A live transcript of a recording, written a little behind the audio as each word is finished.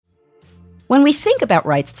When we think about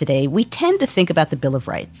rights today, we tend to think about the Bill of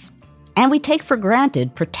Rights. And we take for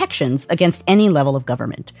granted protections against any level of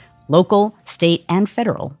government, local, state, and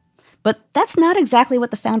federal. But that's not exactly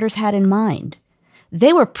what the founders had in mind.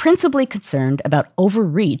 They were principally concerned about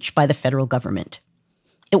overreach by the federal government.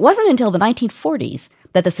 It wasn't until the 1940s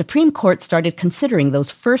that the Supreme Court started considering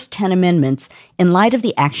those first 10 amendments in light of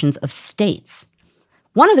the actions of states.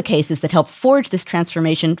 One of the cases that helped forge this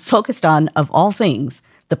transformation focused on, of all things,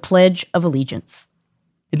 the Pledge of Allegiance.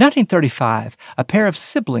 In 1935, a pair of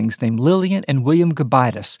siblings named Lillian and William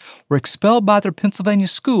Gobitis were expelled by their Pennsylvania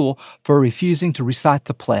school for refusing to recite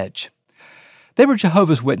the pledge. They were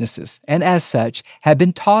Jehovah's Witnesses, and as such, had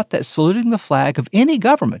been taught that saluting the flag of any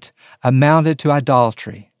government amounted to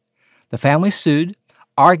idolatry. The family sued,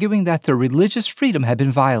 arguing that their religious freedom had been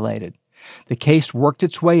violated. The case worked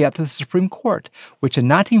its way up to the Supreme Court, which in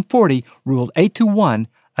 1940 ruled 8-1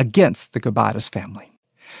 against the Gobitis family.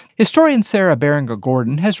 Historian Sarah Beringer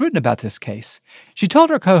Gordon has written about this case. She told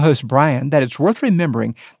her co-host Brian that it's worth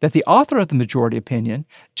remembering that the author of the majority opinion,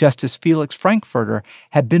 Justice Felix Frankfurter,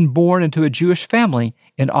 had been born into a Jewish family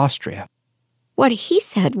in Austria. What he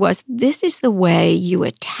said was, this is the way you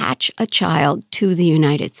attach a child to the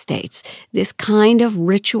United States. This kind of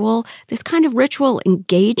ritual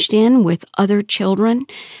engaged in with other children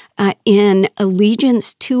in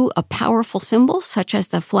allegiance to a powerful symbol such as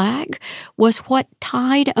the flag was what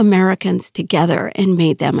tied Americans together and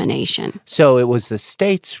made them a nation. So it was the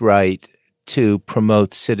state's right to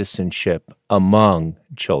promote citizenship among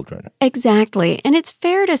children. Exactly. And it's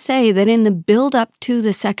fair to say that in the build-up to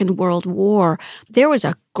the Second World War, there was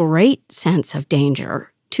a great sense of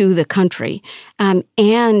danger to the country.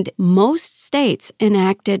 And most states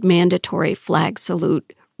enacted mandatory flag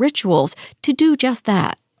salute rituals to do just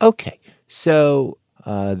that. Okay. So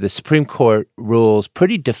the Supreme Court rules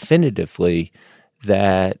pretty definitively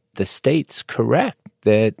that the state's correct,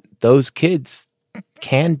 that those kids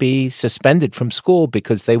can be suspended from school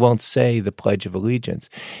because they won't say the Pledge of Allegiance.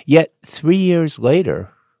 Yet 3 years later,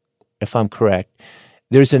 if I'm correct,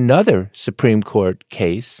 there's another Supreme Court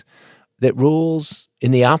case that rules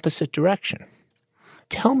in the opposite direction.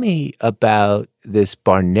 Tell me about this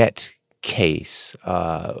Barnett case,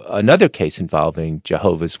 another case involving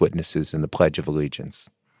Jehovah's Witnesses and the Pledge of Allegiance.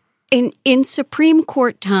 In Supreme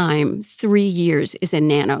Court time, 3 years is a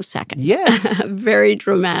nanosecond. Yes. Very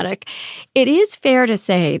dramatic. It is fair to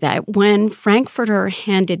say that when Frankfurter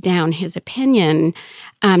handed down his opinion,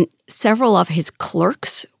 several of his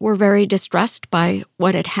clerks were very distressed by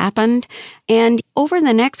what had happened. And over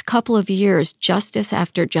the next couple of years, justice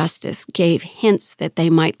after justice gave hints that they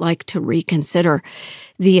might like to reconsider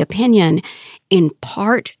the opinion. In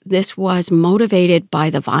part, this was motivated by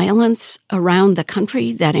the violence around the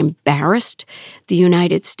country that embarrassed the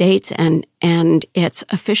United States and its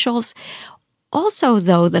officials. Also,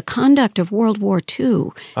 though, the conduct of World War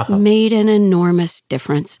II made an enormous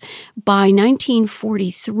difference. By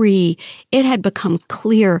 1943, it had become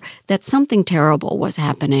clear that something terrible was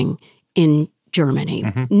happening in Germany.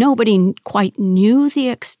 Mm-hmm. Nobody quite knew the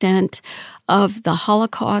extent of the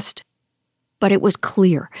Holocaust, but it was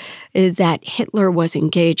clear that Hitler was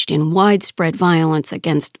engaged in widespread violence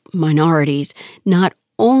against minorities, not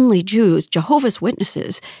only Jews, Jehovah's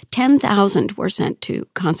Witnesses. 10,000 were sent to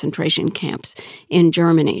concentration camps in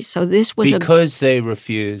Germany. So this was because they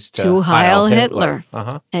refused to Heil Hitler.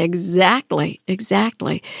 Uh-huh. Exactly.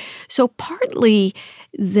 So partly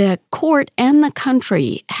the court and the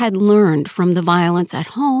country had learned from the violence at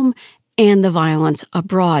home and the violence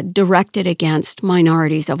abroad directed against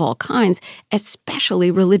minorities of all kinds,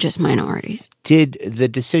 especially religious minorities. Did the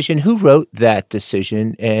decision, who wrote that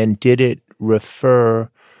decision, and did it refer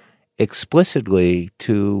explicitly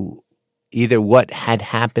to either what had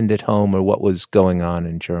happened at home or what was going on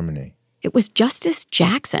in Germany? It was Justice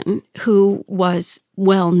Jackson, who was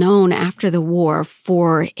well known after the war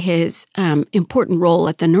for his important role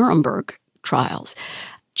at the Nuremberg trials.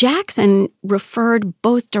 Jackson referred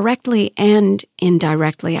both directly and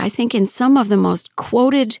indirectly, I think, in some of the most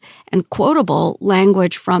quoted and quotable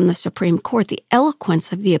language from the Supreme Court. The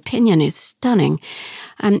eloquence of the opinion is stunning.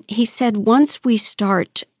 He said, once we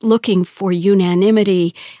start looking for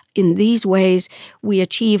unanimity in these ways, we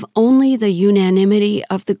achieve only the unanimity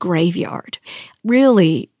of the graveyard.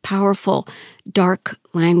 Really powerful, dark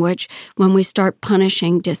language. When we start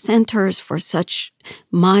punishing dissenters for such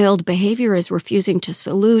mild behavior as refusing to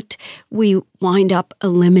salute, we wind up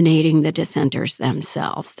eliminating the dissenters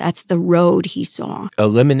themselves. That's the road he saw.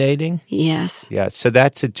 Eliminating? Yes. Yeah, so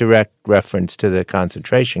that's a direct reference to the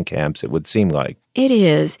concentration camps, it would seem like. It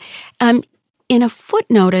is. In a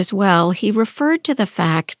footnote as well, he referred to the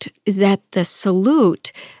fact that the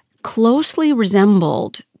salute closely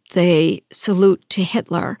resembled the salute to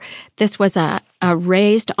Hitler. This was a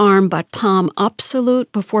raised arm but palm up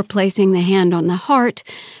salute before placing the hand on the heart,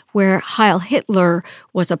 where Heil Hitler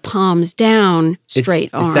was a palms down straight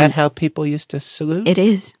arm. Is that how people used to salute? It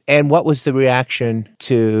is. And what was the reaction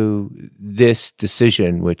to this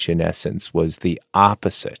decision, which in essence was the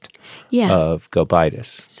opposite of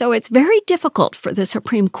Gobitis? So it's very difficult for the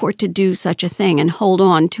Supreme Court to do such a thing and hold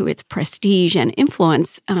on to its prestige and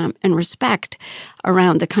influence and respect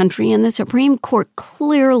around the country. And the Supreme Court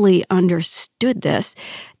clearly understood this.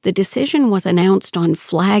 The decision was announced on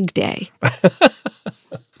Flag Day.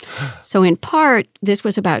 So in part, this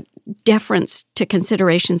was about deference to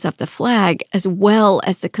considerations of the flag, as well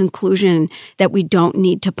as the conclusion that we don't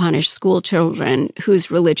need to punish school children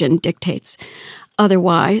whose religion dictates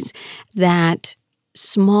otherwise, that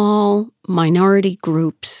small minority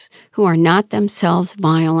groups who are not themselves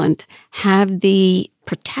violent have the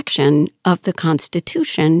protection of the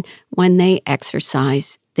Constitution when they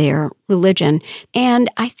exercise their religion. And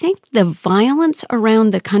I think the violence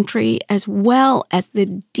around the country, as well as the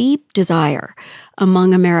deep desire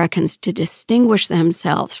among Americans to distinguish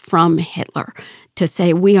themselves from Hitler, to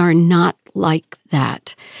say we are not like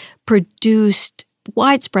that, produced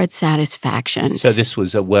widespread satisfaction. So this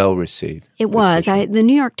was a well-received It was. The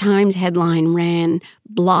New York Times headline ran,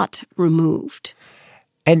 "Blot Removed."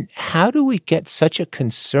 And how do we get such a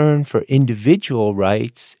concern for individual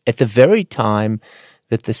rights at the very time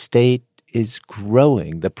that the state is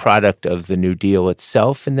growing, the product of the New Deal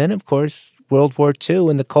itself, and then, of course, World War II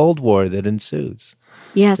and the Cold War that ensues?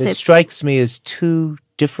 Yes, it strikes me as two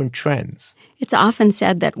different trends. It's often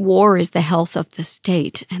said that war is the health of the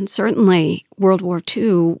state, and certainly World War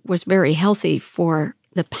II was very healthy for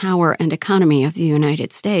the power and economy of the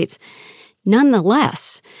United States.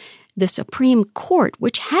 Nonetheless, the Supreme Court,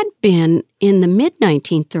 which had been in the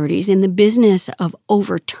mid-1930s in the business of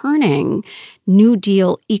overturning New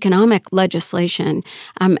Deal economic legislation,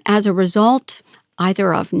 as a result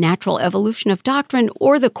either of natural evolution of doctrine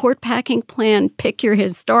or the court packing plan, pick your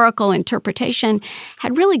historical interpretation,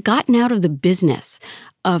 had really gotten out of the business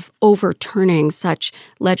of overturning such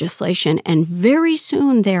legislation, and very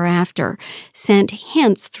soon thereafter sent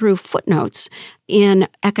hints through footnotes in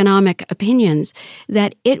economic opinions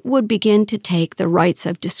that it would begin to take the rights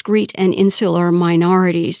of discrete and insular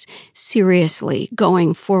minorities seriously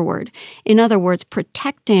going forward. In other words,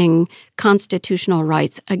 protecting constitutional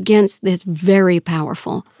rights against this very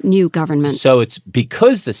powerful new government. So it's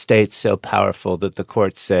because the state's so powerful that the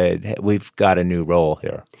court said, hey, we've got a new role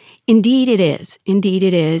here. Indeed it is. Indeed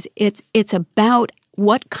it is. It's about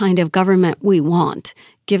what kind of government we want,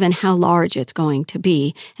 given how large it's going to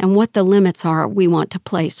be, and what the limits are we want to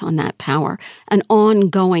place on that power. An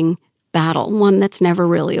ongoing battle, one that's never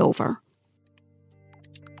really over.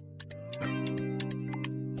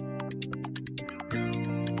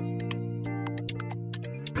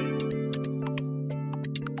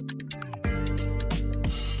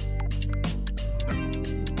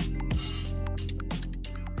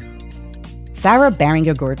 Sarah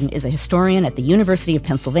Barringer-Gordon is a historian at the University of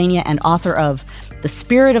Pennsylvania and author of The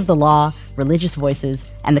Spirit of the Law, Religious Voices,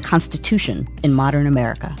 and the Constitution in Modern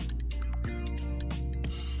America.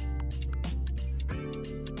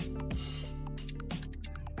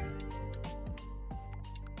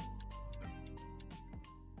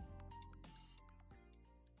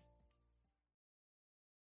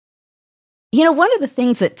 You know, one of the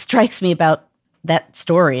things that strikes me about that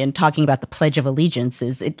story and talking about the Pledge of Allegiance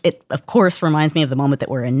is it of course reminds me of the moment that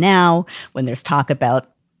we're in now, when there's talk about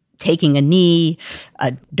taking a knee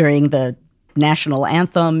during the national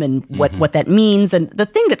anthem and what that means. And the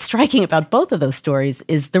thing that's striking about both of those stories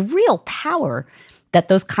is the real power that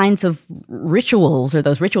those kinds of rituals or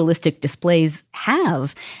those ritualistic displays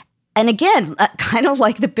have. And again, kind of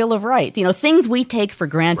like the Bill of Rights, you know, things we take for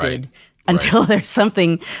granted. Right. Until there's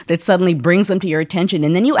something that suddenly brings them to your attention.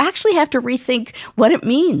 And then you actually have to rethink what it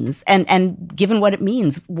means. And given what it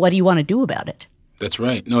means, what do you want to do about it? That's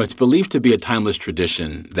right. No, it's believed to be a timeless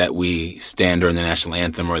tradition that we stand during the national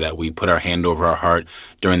anthem or that we put our hand over our heart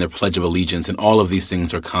during the Pledge of Allegiance. And all of these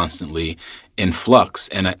things are constantly in flux.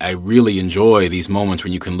 And I really enjoy these moments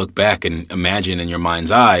when you can look back and imagine in your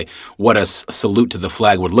mind's eye what a salute to the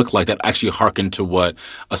flag would look like that actually harkened to what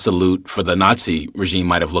a salute for the Nazi regime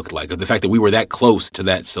might have looked like. The fact that we were that close to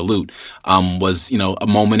that salute was, a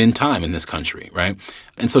moment in time in this country, right?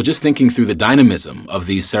 And so just thinking through the dynamism of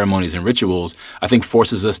these ceremonies and rituals, I think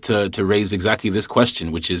forces us to raise exactly this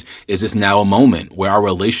question, which is this now a moment where our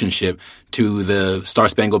relationship to the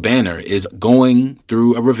Star-Spangled Banner is going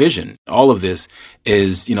through a revision? All of this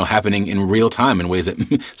is, happening in real time in ways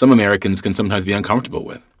that some Americans can sometimes be uncomfortable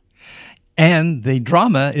with. And the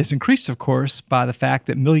drama is increased, of course, by the fact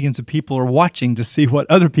that millions of people are watching to see what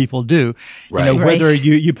other people do. Right. You know, whether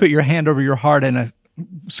you put your hand over your heart in a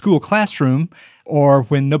school classroom or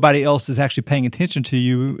when nobody else is actually paying attention to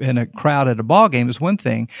you in a crowd at a ball game is one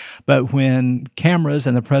thing. But when cameras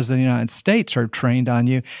and the President of the United States are trained on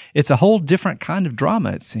you, it's a whole different kind of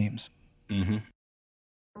drama, it seems. Mm-hmm.